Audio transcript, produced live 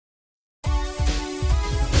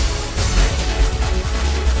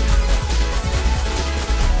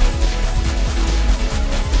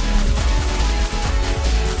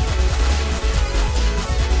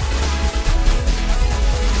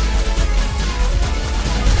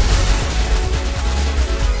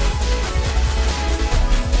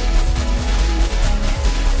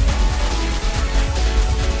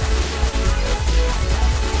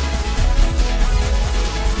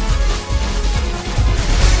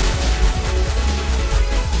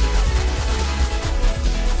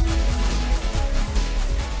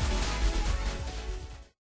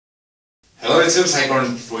YouTube,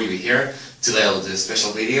 SAIKORO93Wii here. Today I will do a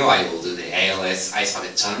special video. I will do the ALS Ice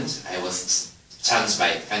Bucket challenge. I was challenged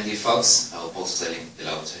by FanduFox. I will post the link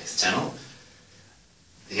below to his channel.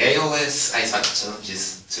 The ALS Ice Bucket challenge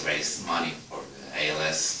is to raise money for the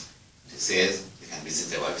ALS disease. You can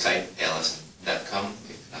visit the website als.com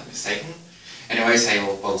if not mistaken. Anyways, I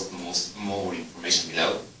will post more information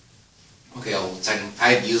below. Okay, I will tag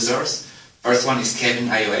 5 users. First one is Kevin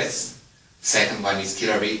iOS. Second one is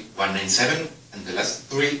KillerB197, and the last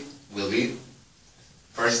 3 will be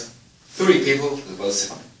first 3 people who post a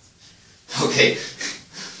comment. Okay,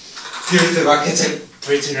 here's the bucket. I'm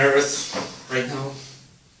pretty nervous right now.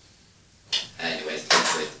 Anyways,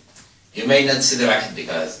 that's it. You may not see the bucket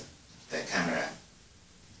because the camera.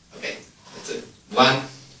 Okay, that's it. 1,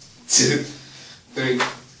 2, 3.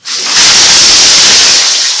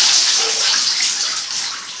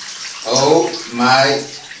 Oh my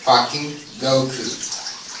fucking Goku.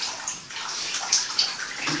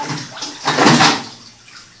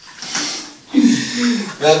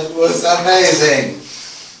 That was amazing.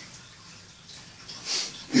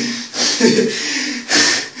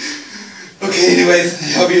 Okay, anyways, I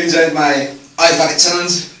hope you enjoyed my Ice Bucket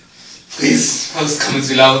challenge. Please post comments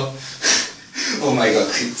below. Oh my god,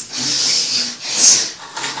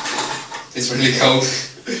 it's really cold.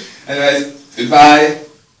 Anyways, goodbye.